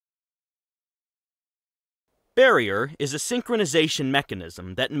Barrier is a synchronization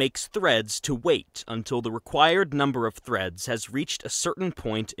mechanism that makes threads to wait until the required number of threads has reached a certain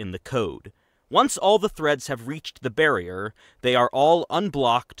point in the code. Once all the threads have reached the barrier, they are all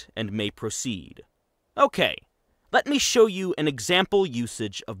unblocked and may proceed. Okay, let me show you an example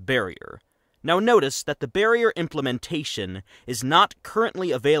usage of barrier. Now notice that the barrier implementation is not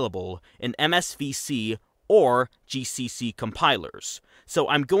currently available in MSVC or GCC compilers, so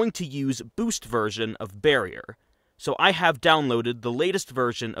I'm going to use Boost version of barrier. So I have downloaded the latest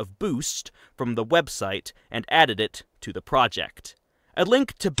version of Boost from the website and added it to the project. A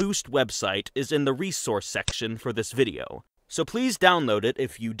link to Boost website is in the resource section for this video, so please download it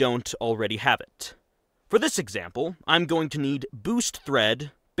if you don't already have it. For this example, I'm going to need Boost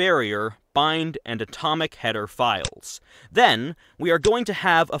thread, barrier, bind, and atomic header files. Then, we are going to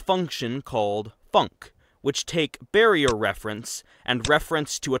have a function called func, which take barrier reference and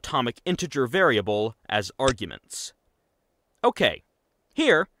reference to atomic integer variable as arguments. Okay,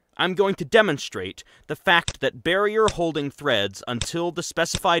 here I'm going to demonstrate the fact that barrier holding threads until the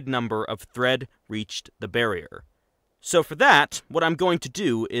specified number of thread reached the barrier. So for that, what I'm going to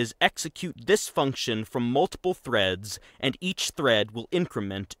do is execute this function from multiple threads, and each thread will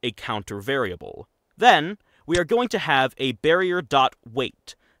increment a counter variable. Then, we are going to have a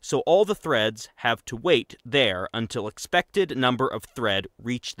barrier.wait, so all the threads have to wait there until expected number of thread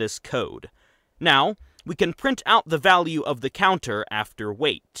reach this code. Now, we can print out the value of the counter after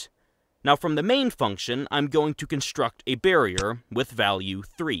wait. Now from the main function, I'm going to construct a barrier with value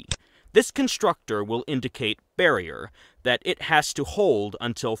 3. This constructor will indicate barrier, that it has to hold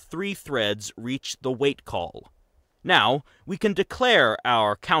until 3 threads reach the wait call. Now, we can declare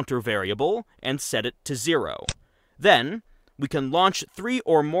our counter variable and set it to 0. Then, we can launch 3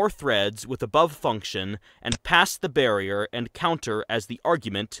 or more threads with above function and pass the barrier and counter as the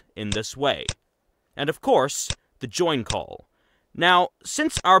argument in this way. And of course, the join call. Now,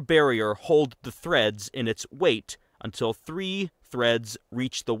 since our barrier holds the threads in its wait until 3 threads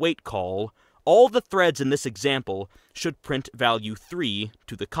reach the wait call, all the threads in this example should print value 3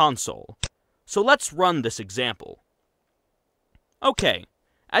 to the console. So let's run this example. Okay,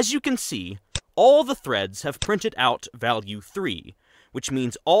 as you can see, all the threads have printed out value 3, which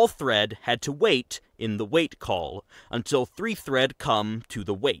means all thread had to wait in the wait call until 3 thread come to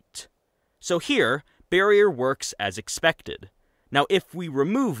the wait. So here, barrier works as expected. Now if we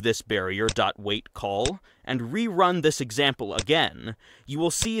remove this barrier.wait call and rerun this example again, you will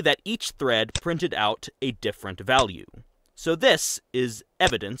see that each thread printed out a different value. So this is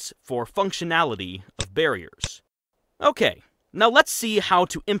evidence for functionality of barriers. Okay, now let's see how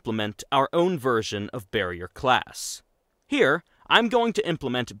to implement our own version of barrier class. Here, I'm going to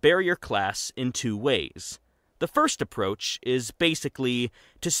implement barrier class in 2 ways. The first approach is basically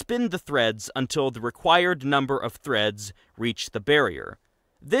to spin the threads until the required number of threads reach the barrier.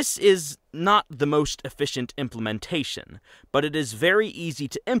 This is not the most efficient implementation, but it is very easy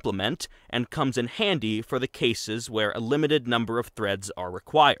to implement and comes in handy for the cases where a limited number of threads are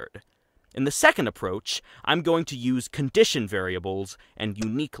required. In the second approach, I'm going to use condition variables and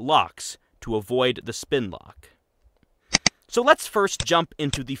unique locks to avoid the spin lock. So let's first jump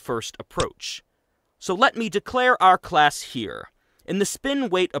into the first approach. So let me declare our class here. In the spin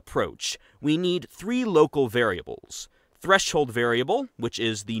wait approach, we need 3 local variables. Threshold variable, which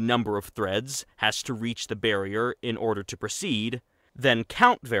is the number of threads, has to reach the barrier in order to proceed. Then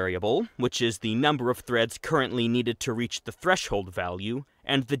count variable, which is the number of threads currently needed to reach the threshold value.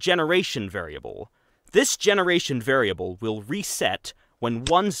 And the generation variable. This generation variable will reset when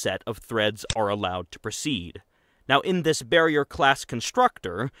 1 set of threads are allowed to proceed. Now in this barrier class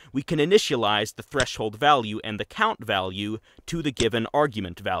constructor, we can initialize the threshold value and the count value to the given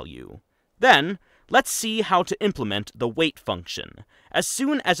argument value. Then, let's see how to implement the wait function. As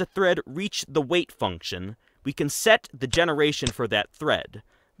soon as a thread reaches the wait function, we can set the generation for that thread.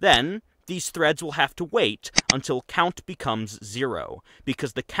 Then, these threads will have to wait until count becomes 0,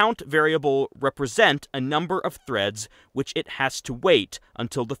 because the count variable represents a number of threads which it has to wait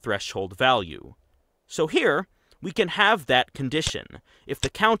until the threshold value. So here, we can have that condition. If the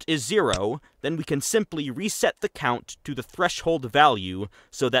count is 0, then we can simply reset the count to the threshold value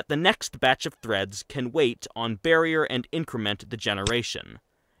so that the next batch of threads can wait on barrier and increment the generation.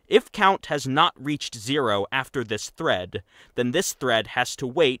 If count has not reached 0 after this thread, then this thread has to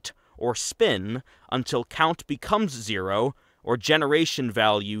wait or spin until count becomes 0 or generation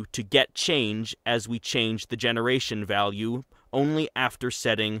value to get change as we change the generation value only after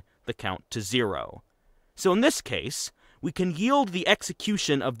setting the count to 0. So in this case, we can yield the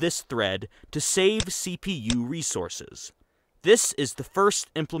execution of this thread to save CPU resources. This is the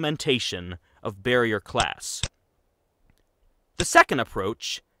first implementation of barrier class. The second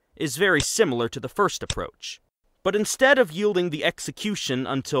approach is very similar to the first approach. But instead of yielding the execution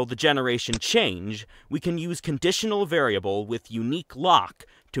until the generation change, we can use conditional variable with unique lock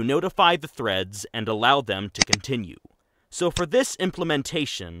to notify the threads and allow them to continue. So for this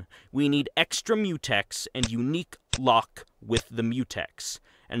implementation, we need extra mutex and unique lock with the mutex.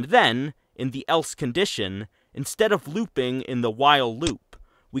 And then, in the else condition, instead of looping in the while loop,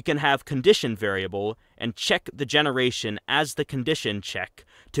 we can have condition variable and check the generation as the condition check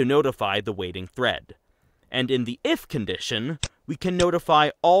to notify the waiting thread. And in the if condition, we can notify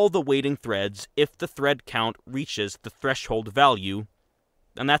all the waiting threads if the thread count reaches the threshold value,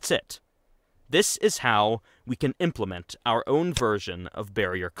 and that's it. This is how we can implement our own version of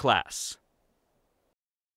barrier class.